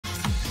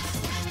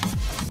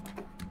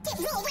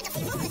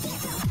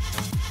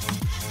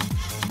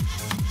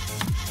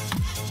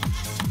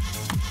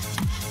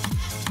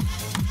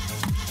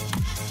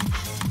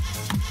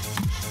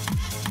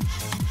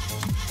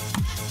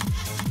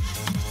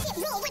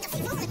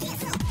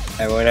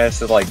Everyone has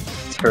to like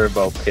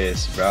turbo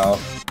piss, bro.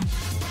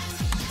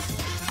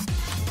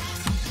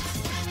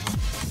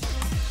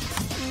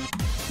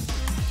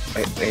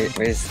 Wait,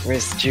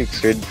 where's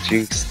Jukes? Where'd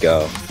Jukes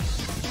go?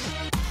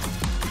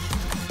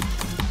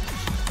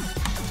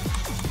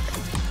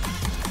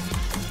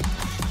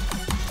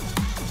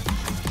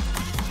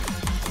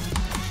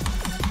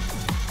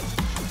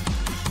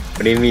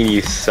 What do you mean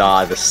you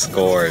saw the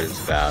scores,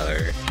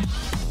 Valor?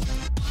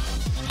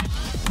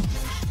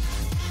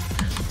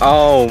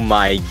 Oh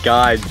my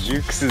god,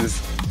 Jukes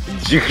is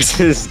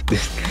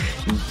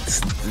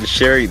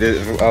sharing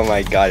the. Oh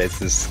my god, it's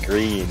the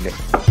screen.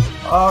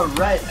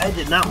 Alright, I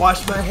did not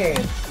wash my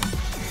hands.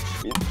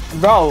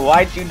 Bro,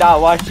 why'd you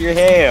not wash your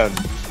hands?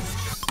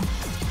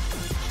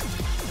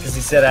 Because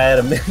he said I had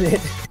a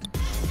minute.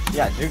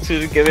 Yeah, Jukes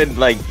was given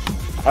like,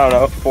 I don't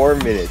know, 4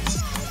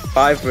 minutes.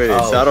 5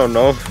 minutes, Oh. I don't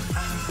know.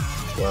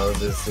 Well,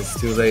 it's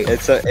too late.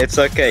 It's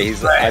okay,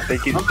 he's Right. I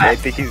think he's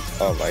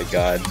oh my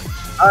god.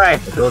 Alright.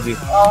 I told you.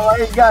 Oh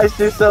my gosh,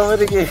 there's so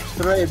many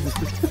threads.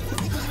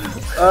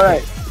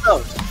 Alright,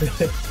 so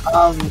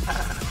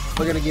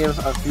we're gonna give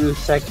a few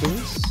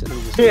seconds.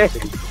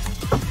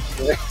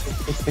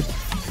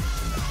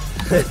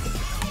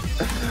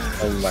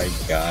 Oh my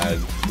god.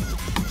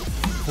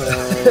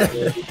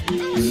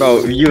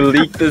 Bro, you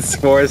leaked the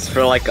scores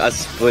for like a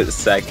split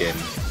second.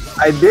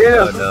 I did.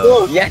 Oh,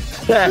 no. Yeah.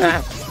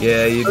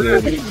 Yeah, you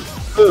did.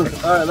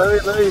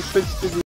 Alright, let me switch to the